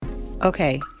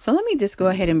Okay, so let me just go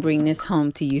ahead and bring this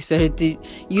home to you so that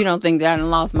you don't think that I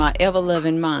done lost my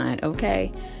ever-loving mind,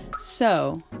 okay?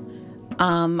 So,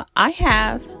 I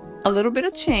have a little bit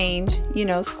of change,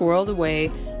 squirred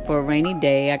away for a rainy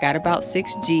day. I got about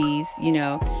 6 G's,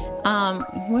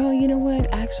 well, you know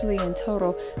what? Actually, in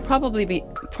total, probably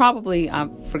I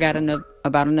forgot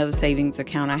about another savings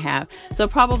account I have. So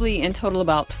probably in total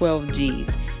about 12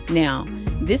 G's. Now,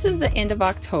 this is the end of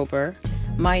October.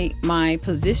 My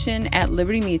position at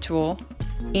Liberty Mutual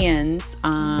ends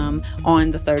on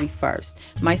the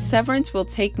 31st. My severance will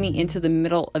take me into the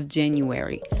middle of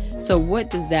January. So what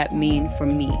does that mean for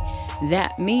me?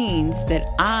 That means that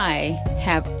I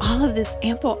have all of this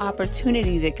ample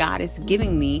opportunity that God is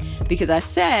giving me, because I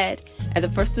said at the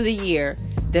first of the year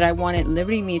that I wanted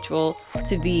Liberty Mutual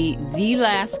to be the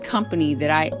last company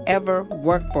that I ever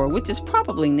worked for, which is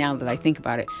probably, now that I think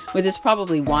about it, which is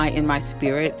probably why in my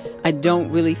spirit I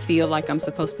don't really feel like I'm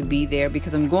supposed to be there,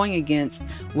 because I'm going against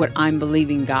what I'm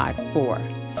believing God for.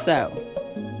 So,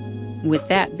 with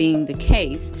that being the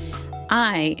case,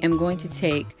 I am going to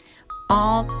take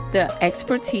all the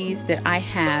expertise that I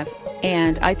have,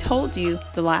 and I told you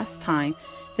the last time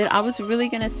that I was really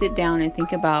going to sit down and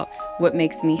think about what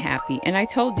makes me happy. And I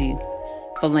told you,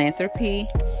 philanthropy,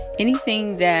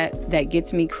 anything that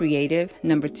gets me creative,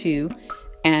 number 2,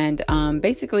 and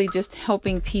basically just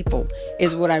helping people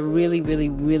is what I really, really,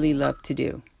 really love to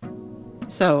do.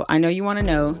 So I know you want to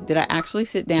know, did I actually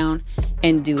sit down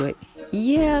and do it?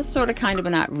 Yeah, sort of, kind of, but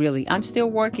not really. I'm still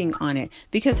working on it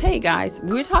because, hey guys,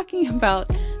 we're talking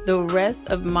about the rest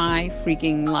of my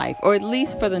freaking life, or at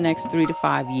least for the next 3 to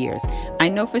 5 years. I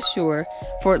know for sure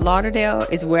Fort Lauderdale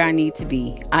is where I need to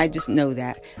be. I just know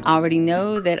that. I already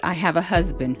know that I have a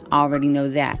husband. I already know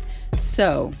that.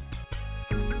 So,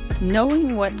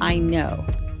 knowing what I know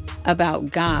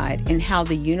about God and how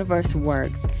the universe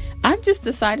works, I've just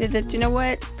decided that, you know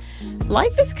what?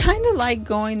 Life is kind of like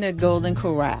going to Golden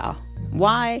Corral.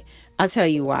 Why? I'll tell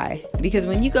you why. Because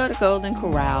when you go to Golden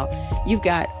Corral, you've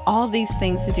got all these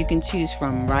things that you can choose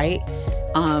from, right?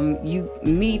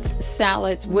 Meats,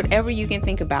 salads, whatever you can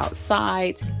think about,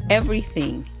 sides,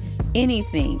 everything,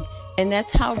 anything. And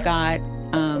that's how God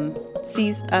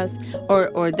sees us,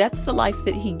 or that's the life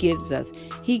that He gives us.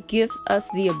 He gives us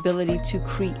the ability to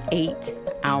create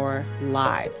our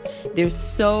lives. There's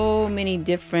so many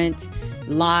different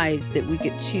lives that we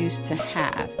could choose to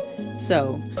have.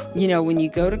 So, when you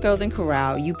go to Golden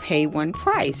Corral, you pay one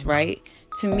price, right?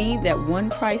 To me, that one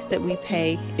price that we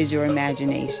pay is your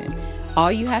imagination.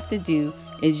 All you have to do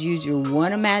is use your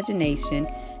one imagination,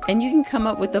 and you can come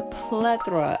up with a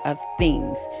plethora of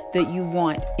things that you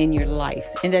want in your life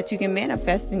and that you can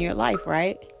manifest in your life,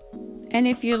 right? And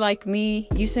if you're like me,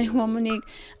 you say, well, Monique,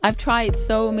 I've tried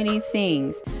so many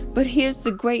things. But here's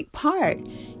the great part.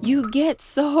 You get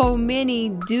so many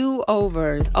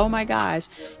do-overs. Oh my gosh.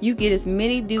 You get as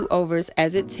many do-overs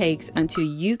as it takes until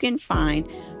you can find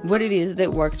what it is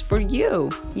that works for you.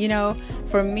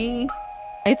 For me,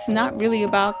 it's not really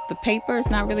about the paper. It's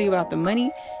not really about the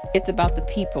money. It's about the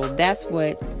people. That's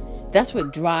what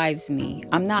drives me.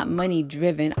 I'm not money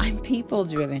driven. I'm people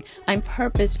driven. I'm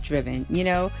purpose driven,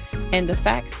 and the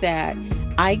fact that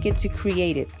I get to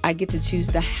create it. I get to choose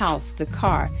the house, the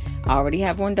car. I already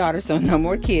have one daughter, so no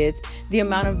more kids. The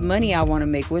amount of money I want to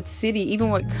make, what city, even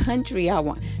what country I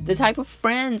want, the type of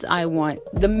friends I want,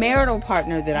 the marital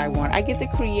partner that I want. I get to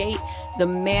create the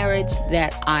marriage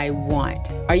that I want.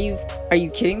 Are you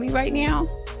kidding me right now?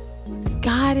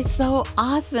 God is so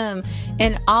awesome,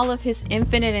 and all of His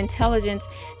infinite intelligence,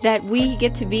 that we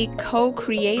get to be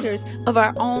co-creators of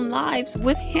our own lives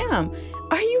with Him.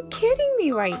 Are you kidding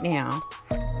me right now?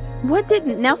 What did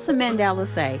Nelson Mandela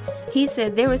say? He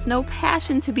said, there is no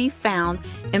passion to be found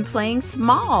in playing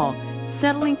small,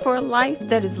 settling for a life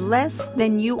that is less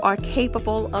than you are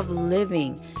capable of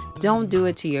living. Don't do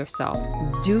it to yourself.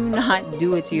 Do not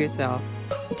do it to yourself.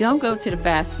 Don't go to the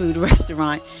fast food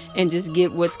restaurant and just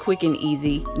get what's quick and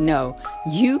easy. No,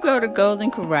 you go to Golden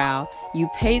Corral, you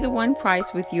pay the one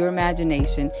price with your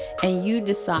imagination, and you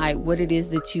decide what it is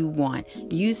that you want.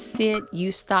 You sit,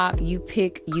 you stop, you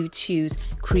pick, you choose,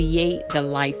 create the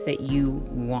life that you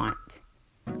want.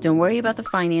 Don't worry about the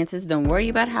finances. Don't worry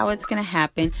about how it's going to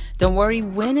happen. Don't worry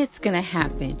when it's going to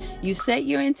happen. You set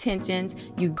your intentions,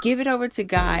 you give it over to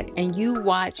God, and you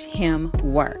watch Him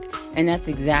work. And that's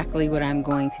exactly what I'm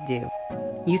going to do.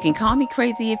 You can call me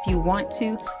crazy if you want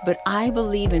to, but I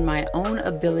believe in my own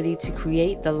ability to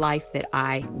create the life that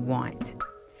I want.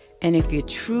 And if you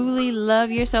truly love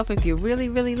yourself, if you're really,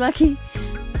 really lucky,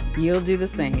 you'll do the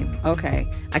same. Okay.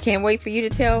 I can't wait for you to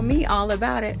tell me all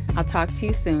about it. I'll talk to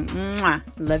you soon. Mwah.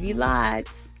 Love you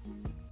lots.